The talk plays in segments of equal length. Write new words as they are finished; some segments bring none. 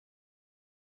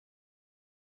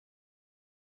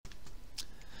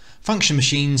Function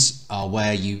machines are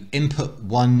where you input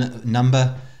one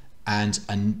number and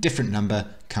a different number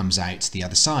comes out the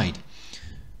other side.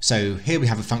 So here we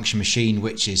have a function machine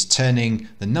which is turning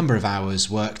the number of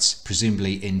hours worked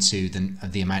presumably into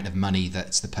the amount of money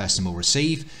that the person will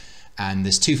receive. And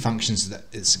there's two functions that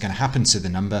it's going to happen to the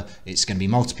number. It's going to be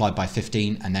multiplied by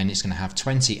 15 and then it's going to have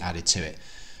 20 added to it.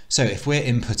 So if we're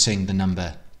inputting the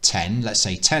number 10, let's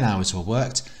say 10 hours were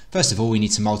worked, first of all we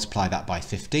need to multiply that by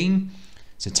 15.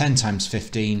 So 10 times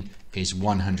 15 is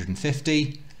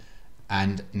 150.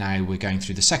 And now we're going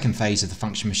through the second phase of the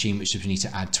function machine, which is we need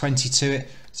to add 20 to it.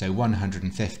 So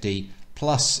 150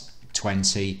 plus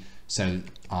 20. So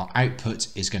our output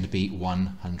is going to be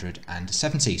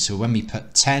 170. So when we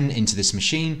put 10 into this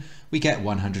machine, we get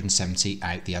 170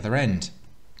 out the other end.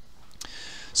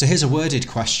 So here's a worded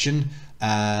question.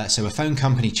 So a phone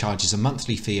company charges a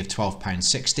monthly fee of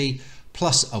 £12.60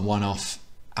 plus a one-off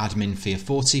admin fee of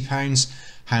 £40.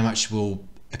 How much will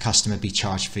a customer be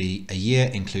charged for a year,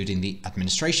 including the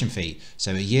administration fee?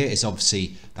 So a year is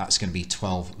obviously, that's going to be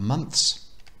 12 months.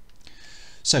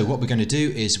 So what we're going to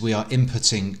do is we are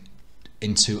inputting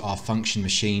into our function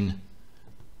machine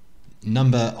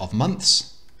number of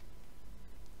months.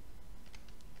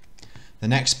 The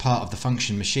next part of the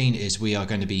function machine is we are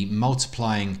going to be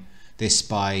multiplying this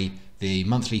by the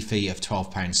monthly fee of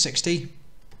 £12.60.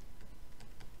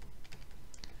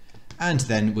 And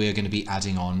then we're going to be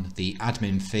adding on the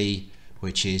admin fee,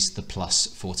 which is the plus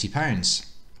 £40.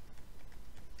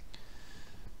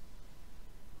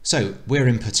 So we're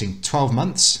inputting 12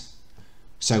 months.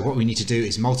 So what we need to do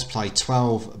is multiply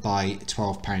 12 by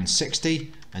 £12.60,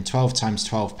 and 12 times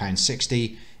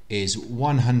 £12.60 is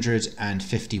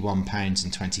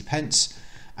 £151.20.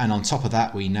 And on top of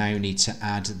that, we now need to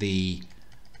add the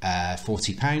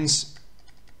 £40.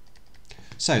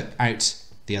 So out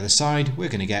the other side, we're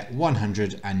going to get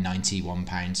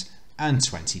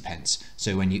 £191.20.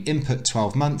 So when you input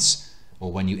 12 months,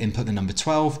 or when you input the number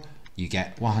 12, you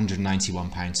get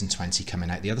 £191.20 coming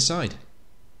out the other side.